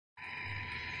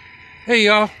Hey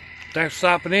y'all, thanks for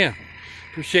stopping in.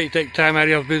 Appreciate you taking time out of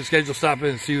your busy schedule to stop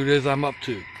in and see what it is I'm up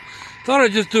to. Thought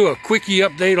I'd just do a quickie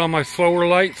update on my solar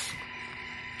lights.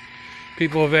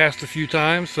 People have asked a few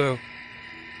times, so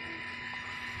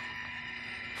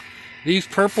these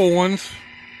purple ones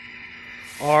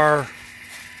are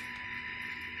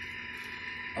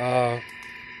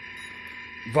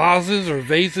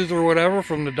vases or whatever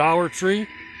from the Dollar Tree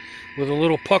with a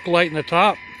little puck light in the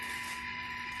top.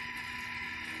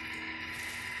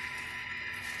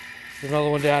 There's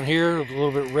another one down here with a little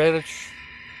bit reddish.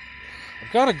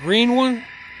 I've got a green one,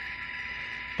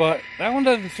 but that one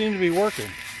doesn't seem to be working.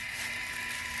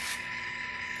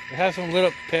 It hasn't lit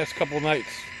up the past couple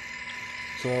nights.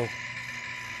 So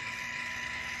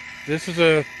this is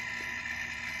a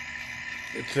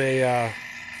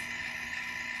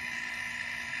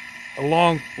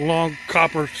long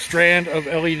copper strand of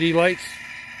LED lights.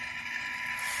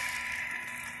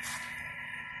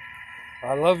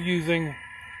 I love using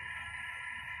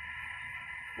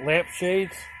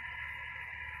lampshades,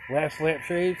 glass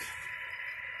lampshades.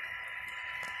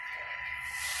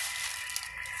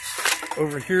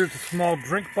 Over here is a small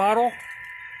drink bottle.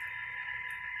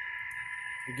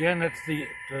 Again, that's the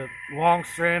long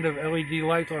strand of LED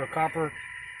lights on a copper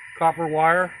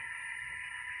wire.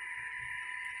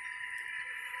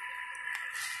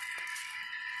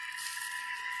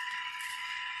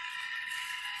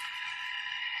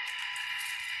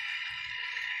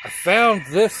 I found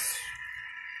this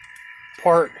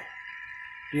part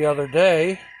the other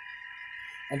day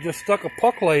and just stuck a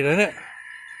puck light in it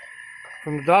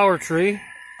from the Dollar Tree.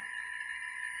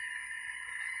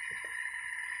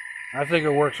 I think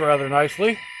it works rather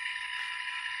nicely.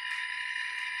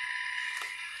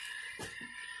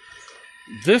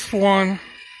 This one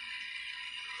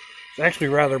is actually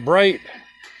rather bright.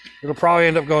 It'll probably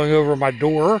end up going over my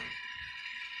door.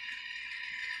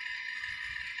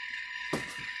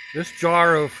 This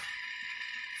jar of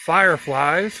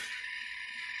fireflies,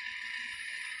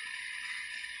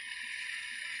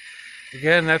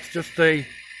 again, that's just a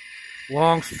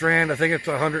long strand. I think it's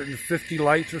 150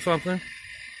 lights or something.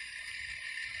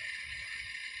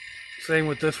 Same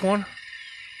with this one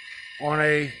on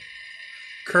a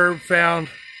curb found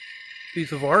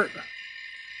piece of art.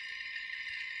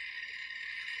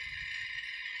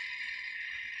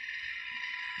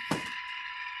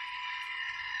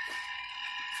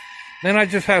 Then I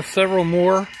just have several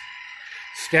more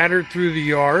scattered through the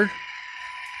yard.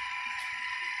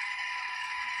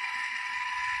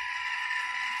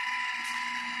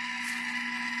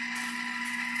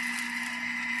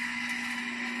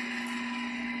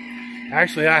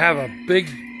 Actually, I have a big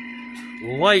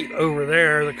light over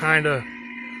there that kind of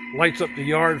lights up the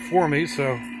yard for me,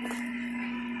 so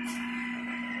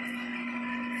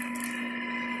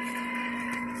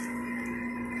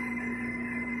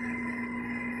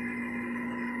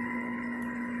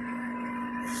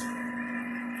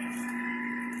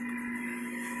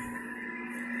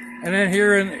and then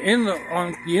here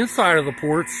on the inside of the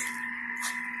porch,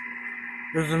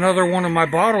 there's another one of my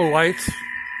bottle lights.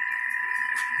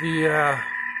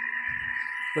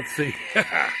 Let's see. We'll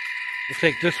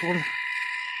take this one.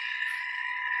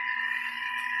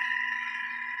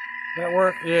 That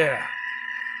work? Yeah.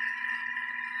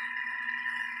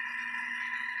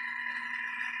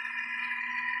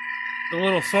 The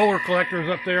little solar collector is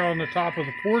up there on the top of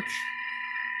the porch.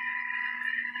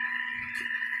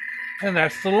 And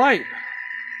that's the light.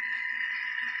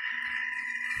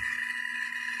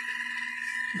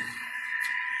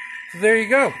 So there you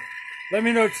go. Let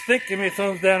me know what you think. Give me a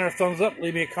thumbs down or a thumbs up.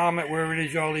 Leave me a comment wherever it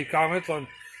is y'all leave comments on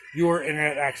your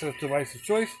internet access device of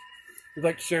choice. If you'd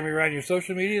like to share me around your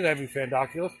social media, that'd be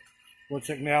fandoculous. Go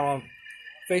check me out on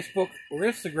Facebook or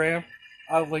Instagram.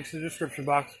 I'll have links in the description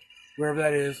box, wherever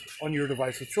that is on your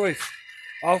device of choice.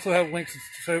 I also have links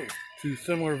to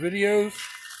similar videos.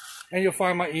 And you'll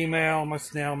find my email, my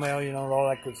snail mail, you know, all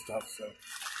that good stuff. So,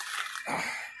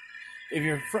 if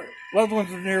your loved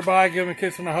ones are nearby, give them a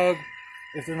kiss and a hug.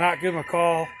 If they're not, give them a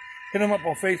call. Hit them up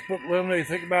on Facebook. Let them know you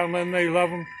think about them. Let them know you love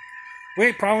them. We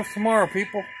ain't promised tomorrow,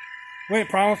 people. We ain't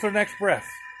promised our next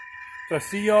breath. So, I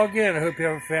see y'all again. I hope you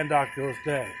have a fandoculous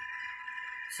day.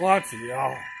 Sláinte,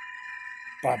 y'all.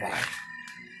 Bye-bye.